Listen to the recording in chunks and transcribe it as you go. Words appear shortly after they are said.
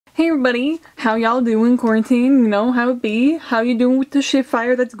Hey everybody, how y'all doing? Quarantine, you know, how it be? How you doing with the shit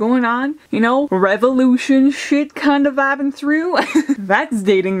fire that's going on? You know, revolution shit kind of vibing through? That's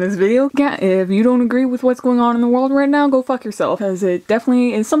dating this video. Yeah, if you don't agree with what's going on in the world right now, go fuck yourself, because it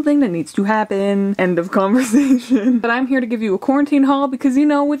definitely is something that needs to happen. End of conversation. But I'm here to give you a quarantine haul because, you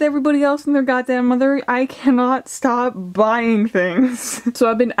know, with everybody else and their goddamn mother, I cannot stop buying things. So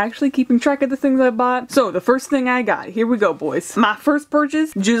I've been actually keeping track of the things I bought. So the first thing I got, here we go boys. My first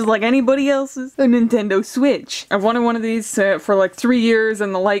purchase, just like anybody else's, a Nintendo Switch. I've wanted one of these for like 3 years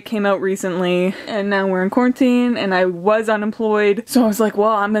and the light came out recently and now we're in quarantine and I was unemployed. So I was like, well,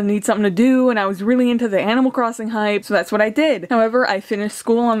 I'm gonna need something to do, and I was really into the Animal Crossing hype, so that's what I did. However, I finished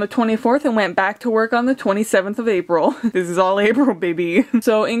school on the 24th and went back to work on the 27th of April. This is all April, baby.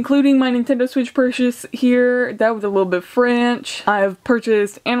 So including my Nintendo Switch purchase here, that was a little bit French. I've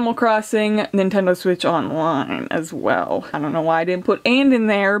purchased Animal Crossing, Nintendo Switch Online as well. I don't know why I didn't put and in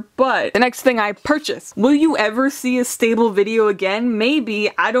there, but the next thing I purchased. Will you ever see a stable video again?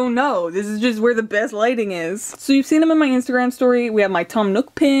 Maybe, I don't know. This is just where the best lighting is. So you've seen them in my Instagram story. We have my Tom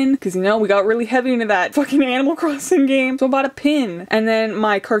Nook pin, because you know, we got really heavy into that fucking Animal Crossing game. So I bought a pin. And then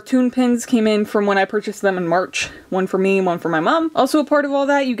my cartoon pins came in from when I purchased them in March. One for me, one for my mom. Also a part of all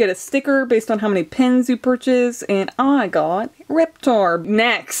that, you get a sticker based on how many pins you purchase, and I got Riptorb.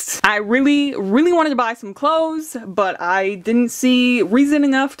 Next, I really wanted to buy some clothes, but I didn't see reason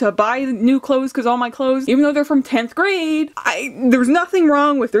enough to buy new clothes because all my clothes, even though they're from 10th grade, there's nothing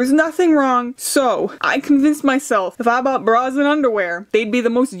wrong. So I convinced myself if I bought bras and underwear, they'd be the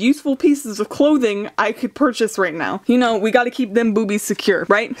most useful pieces of clothing I could purchase right now. You know, we gotta keep them boobies secure,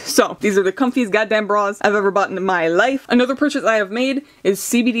 right? So these are the comfiest goddamn bras I've ever bought in my life. Another purchase I have made is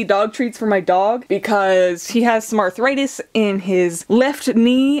CBD dog treats for my dog because he has some arthritis in his left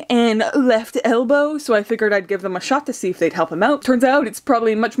knee and left elbow, so I figured I'd give them a shot to see if they'd help him out. Turns out it's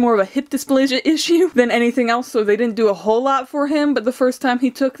probably much more of a hip dysplasia issue than anything else, so they didn't do a whole lot for him, but the first time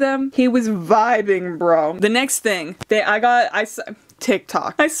he took them, he was vibing, bro. The next thing I saw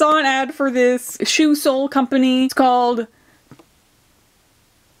TikTok. I saw an ad for this shoe sole company. It's called...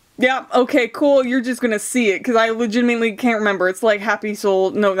 Yeah, okay, cool, you're just gonna see it, because I legitimately can't remember. It's like Happy Soul.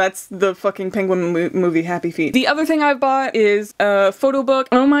 No, that's the fucking Penguin movie, Happy Feet. The other thing I've bought is a photo book.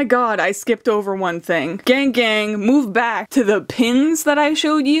 Oh my god, I skipped over one thing. Gang, move back to the pins that I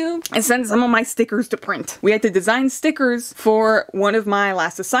showed you and send some of my stickers to print. We had to design stickers for one of my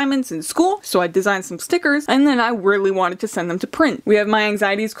last assignments in school, so I designed some stickers, and then I really wanted to send them to print. We have My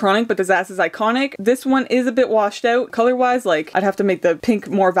Anxiety is Chronic, but This Ass is Iconic. This one is a bit washed out color-wise, like I'd have to make the pink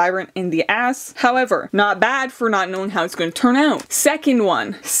more vibrant in the ass. However, not bad for not knowing how it's going to turn out. Second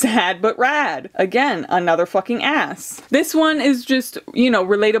one, Sad but Rad. Again, another fucking ass. This one is just, you know,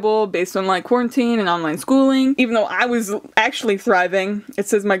 relatable based on like quarantine and online schooling. Even though I was actually thriving. It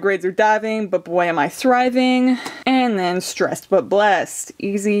says my grades are diving, but boy am I thriving. And then Stressed but Blessed.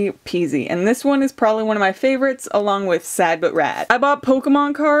 Easy peasy. And this one is probably one of my favorites along with Sad but Rad. I bought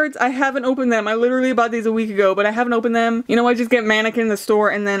Pokemon cards. I haven't opened them. I literally bought these a week ago, but I haven't opened them. You know, I just get manic in the store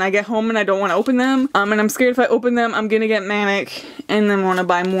and then I get home and I don't want to open them. And I'm scared if I open them, I'm gonna get manic and then want to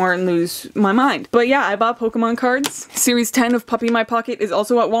buy more and lose my mind. But yeah, I bought Pokemon cards. Series 10 of Puppy in My Pocket is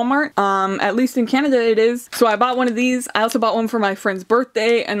also at Walmart. At least in Canada it is. So I bought one of these. I also bought one for my friend's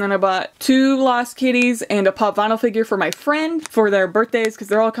birthday, and then I bought 2 Lost Kitties and a Pop Vinyl figure for my friend for their birthdays because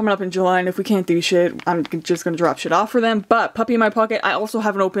they're all coming up in July, and if we can't do shit, I'm just gonna drop shit off for them. But Puppy in My Pocket, I also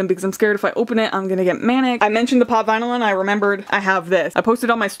haven't opened because I'm scared if I open it, I'm gonna get manic. I mentioned the Pop Vinyl and I remembered I have this. I posted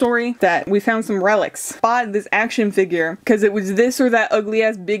on my story that we found some relics. Bought this action figure because it was this or that ugly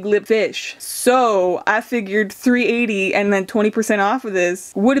ass big lip fish. So I figured $3.80 and then 20% off of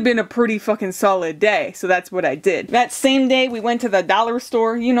this would have been a pretty fucking solid day. So that's what I did. That same day we went to the dollar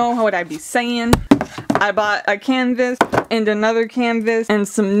store. You know how would I be saying? I bought a canvas and another canvas and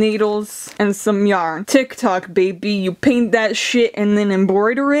some needles and some yarn. TikTok, baby. You paint that shit and then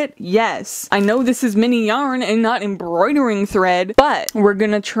embroider it? Yes. I know this is mini yarn and not embroidering thread, but we're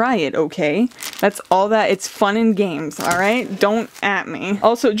gonna try it, okay? That's all that. It's fun and games, alright? Don't at me.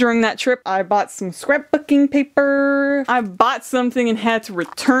 Also, during that trip, I bought some scrapbooking paper. I bought something and had to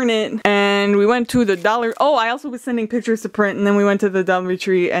return it, and we went to the dollar. Oh, I also was sending pictures to print, and then we went to the Dollar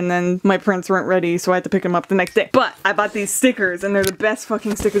Tree, and then my prints weren't ready, so I had to pick them up the next day. But I bought these stickers, and they're the best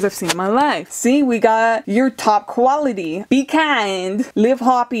fucking stickers I've seen in my life. See, we got your top quality. Be kind. Live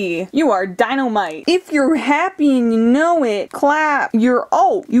happy. You are dynamite. If you're happy and you know it, clap.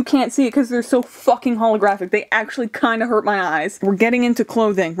 Oh, you can't see it because they're so fucking holographic. They actually kind of hurt my eyes. We're getting into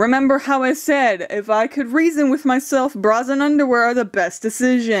clothing. Remember how I said, if I could reason with myself, bras and underwear are the best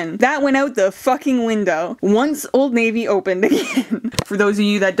decision. That went out the fucking window once Old Navy opened again. For those of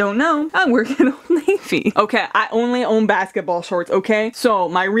you that don't know, I work at Old Navy. Okay, I only own basketball shorts, okay? So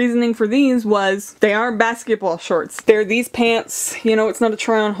my reasoning for these was, they aren't basketball shorts. They're these pants. You know, it's not a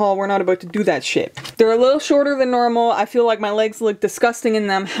try-on haul. We're not about to do that shit. They're a little shorter than normal. I feel like my legs look disgusting in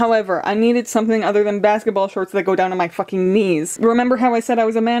them. However, I needed something other than basketball shorts that go down to my fucking knees. Remember how I said I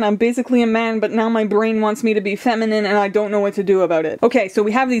was a man? I'm basically a man, but now my brain wants me to be feminine and I don't know what to do about it. Okay, so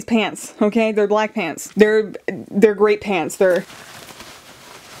we have these pants, okay? They're black pants. They're great pants.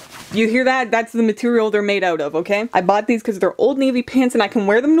 You hear that? That's the material they're made out of, okay? I bought these because they're Old Navy pants and I can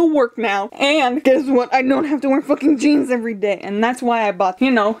wear them to work now. And guess what? I don't have to wear fucking jeans every day. And that's why I bought, you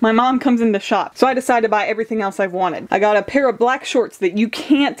know, my mom comes in the shop. So I decided to buy everything else I've wanted. I got a pair of black shorts that you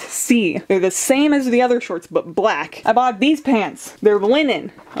can't see. They're the same as the other shorts, but black. I bought these pants. They're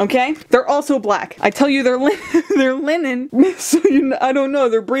linen, okay? They're also black. I tell you they're linen. So I don't know.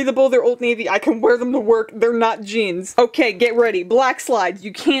 They're breathable. They're Old Navy. I can wear them to work. They're not jeans. Okay, get ready. Black slides.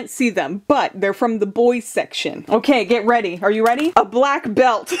 You can't see them, but they're from the boys section. Okay, get ready. Are you ready? A black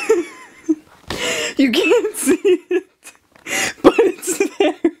belt. You can't see it, but it's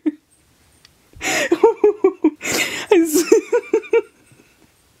there.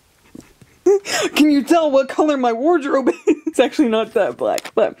 Can you tell what color my wardrobe is? It's actually not that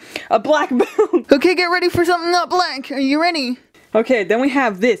black, but a black belt. Okay, get ready for something not black. Are you ready? Okay, then we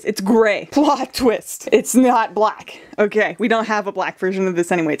have this. It's gray. Plot twist. It's not black. Okay, we don't have a black version of this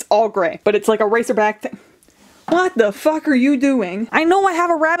anyway. It's all gray. But it's like a racerback thing. What the fuck are you doing? I know I have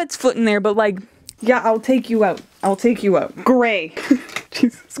a rabbit's foot in there, but like, yeah, I'll take you out. I'll take you out. Gray.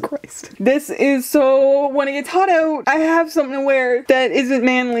 Jesus Christ. This is so, when it gets hot out, I have something to wear that isn't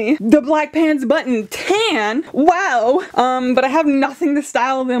manly. The black pants button tan. Wow. But I have nothing to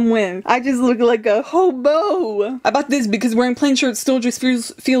style them with. I just look like a hobo. I bought this because wearing plain shirts still just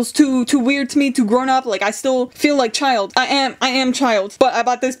feels too weird to me, too grown up. Like I still feel like child. I am child. But I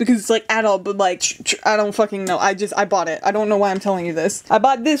bought this because it's like adult, but like, I don't fucking know. I bought it. I don't know why I'm telling you this. I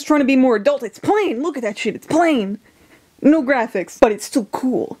bought this trying to be more adult. It's plain. Look at that shit. It's plain. No graphics, but it's still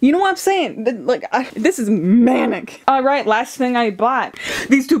cool. You know what I'm saying? Like, this is manic. Alright, last thing I bought.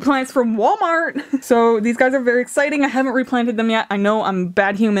 These two plants from Walmart. So these guys are very exciting. I haven't replanted them yet. I know I'm a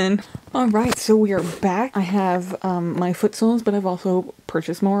bad human. Alright, so we are back. I have my foot soles, but I've also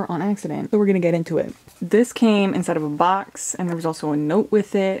purchased more on accident. So we're gonna get into it. This came inside of a box, and there was also a note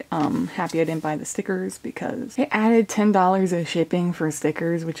with it. Happy I didn't buy the stickers because it added $10 of shipping for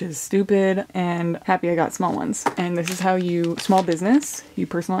stickers, which is stupid, and happy I got small ones. And this is how you, small business, you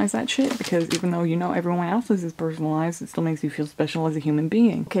personalize that shit, because even though you know everyone else's is personalized, it still makes you feel special as a human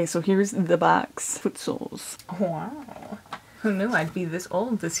being. Okay, so here's the box. Foot soles. Wow. Who knew I'd be this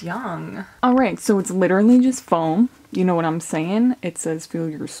old, this young? Alright, so it's literally just foam. You know what I'm saying? It says feel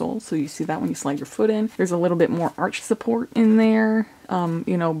your sole, so you see that when you slide your foot in. There's a little bit more arch support in there.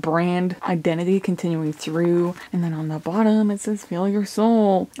 You know, brand identity continuing through. And then on the bottom it says feel your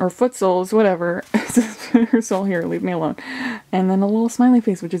sole. Or foot soles, whatever. It says feel your sole here, leave me alone. And then a little smiley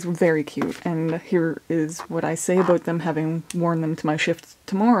face, which is very cute. And here is what I say about them having worn them to my shift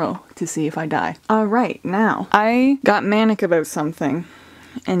tomorrow to see if I die. Alright, now, I got manic about something.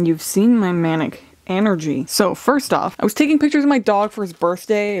 And you've seen my manic energy. So first off, I was taking pictures of my dog for his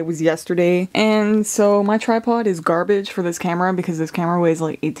birthday. It was yesterday. And so my tripod is garbage for this camera because this camera weighs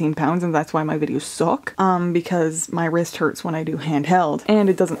like 18 pounds and that's why my videos suck. Because my wrist hurts when I do handheld and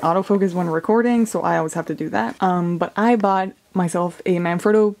it doesn't autofocus when recording, so I always have to do that. But I bought myself a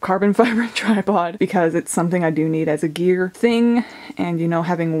Manfrotto carbon fiber tripod because it's something I do need as a gear thing, and you know,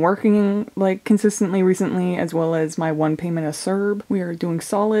 having working like consistently recently as well as my one payment of CERB, we are doing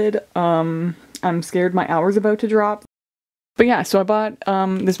solid. I'm scared my hour's about to drop. But yeah, so I bought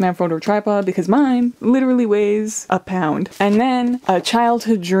this Manfrotto tripod because mine literally weighs a pound. And then a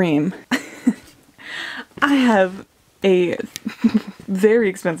childhood dream. I have a very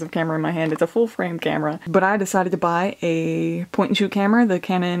expensive camera in my hand. It's a full frame camera, but I decided to buy a point and shoot camera, the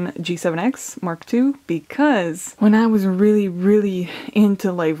Canon G7X Mark II, because when I was really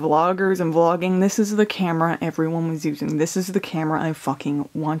into like vloggers and vlogging, this is the camera everyone was using. This is the camera I fucking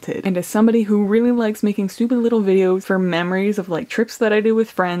wanted. And as somebody who really likes making stupid little videos for memories of like trips that I did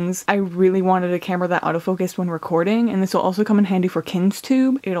with friends, I really wanted a camera that autofocused when recording, and this will also come in handy for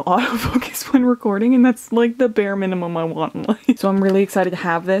KinsTube. It'll autofocus when recording, and that's like the bare minimum I want in life. So I'm really excited to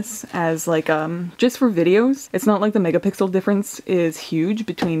have this as like just for videos. It's not like the megapixel difference is huge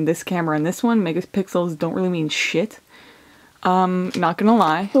between this camera and this one. Megapixels don't really mean shit. Not gonna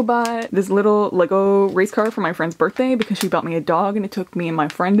lie. I bought this little Lego race car for my friend's birthday because she bought me a dog and it took me and my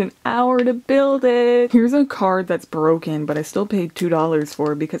friend an hour to build it. Here's a card that's broken, but I still paid $2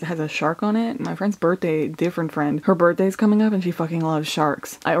 for it because it has a shark on it. My friend's birthday, different friend, her birthday's coming up and she fucking loves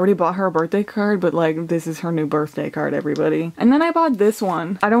sharks. I already bought her a birthday card, but like this is her new birthday card, everybody. And then I bought this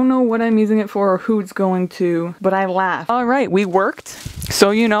one. I don't know what I'm using it for or who it's going to, but I laughed. All right, we worked.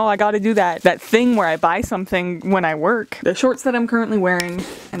 So, you know, I gotta do that thing where I buy something when I work. The shorts that I'm currently wearing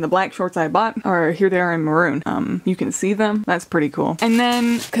and the black shorts I bought are, here they are in maroon. You can see them. That's pretty cool. And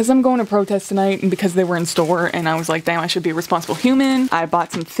then, because I'm going to protest tonight and because they were in store and I was like, damn, I should be a responsible human, I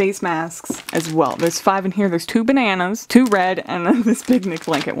bought some face masks as well. There's 5 in here. There's 2 bananas, 2 red, and then this picnic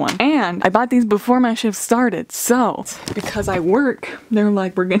blanket one. And I bought these before my shift started. So, because I work, they're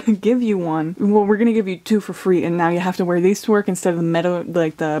like, we're gonna give you one. Well, we're gonna give you 2 for free and now you have to wear these to work instead of the metal,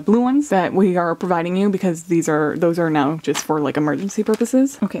 like the blue ones that we are providing you because those are now just for like emergency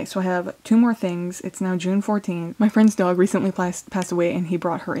purposes. Okay, so I have 2 more things. It's now June 14th. My friend's dog recently passed away and he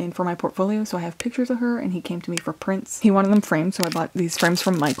brought her in for my portfolio, so I have pictures of her and he came to me for prints. He wanted them framed, so I bought these frames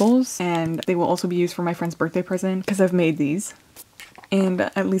from Michaels and they will also be used for my friend's birthday present because I've made these. And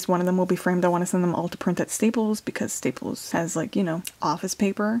at least one of them will be framed. I want to send them all to print at Staples because Staples has, like, you know, office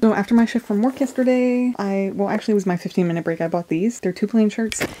paper. So after my shift from work yesterday, well, actually it was my 15-minute break. I bought these. They're 2 plain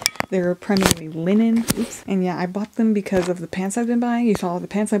shirts. They're primarily linen. Oops. And yeah, I bought them because of the pants I've been buying. You saw all the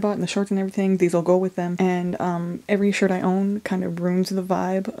pants I bought and the shorts and everything. These will go with them. And every shirt I own kind of ruins the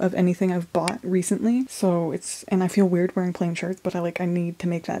vibe of anything I've bought recently. So and I feel weird wearing plain shirts, but I need to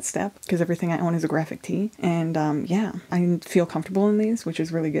make that step because everything I own is a graphic tee. And yeah, I feel comfortable in these, which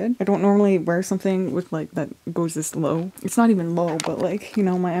is really good. I don't normally wear something with like that goes this low. It's not even low, but like, you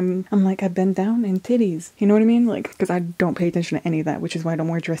know, I'm like, I bend down and titties. You know what I mean? Like, because I don't pay attention to any of that, which is why I don't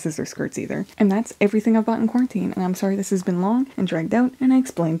wear dresses or skirts either. And that's everything I've bought in quarantine. And I'm sorry this has been long and dragged out and I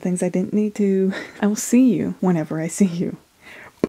explained things I didn't need to. I will see you whenever I see you.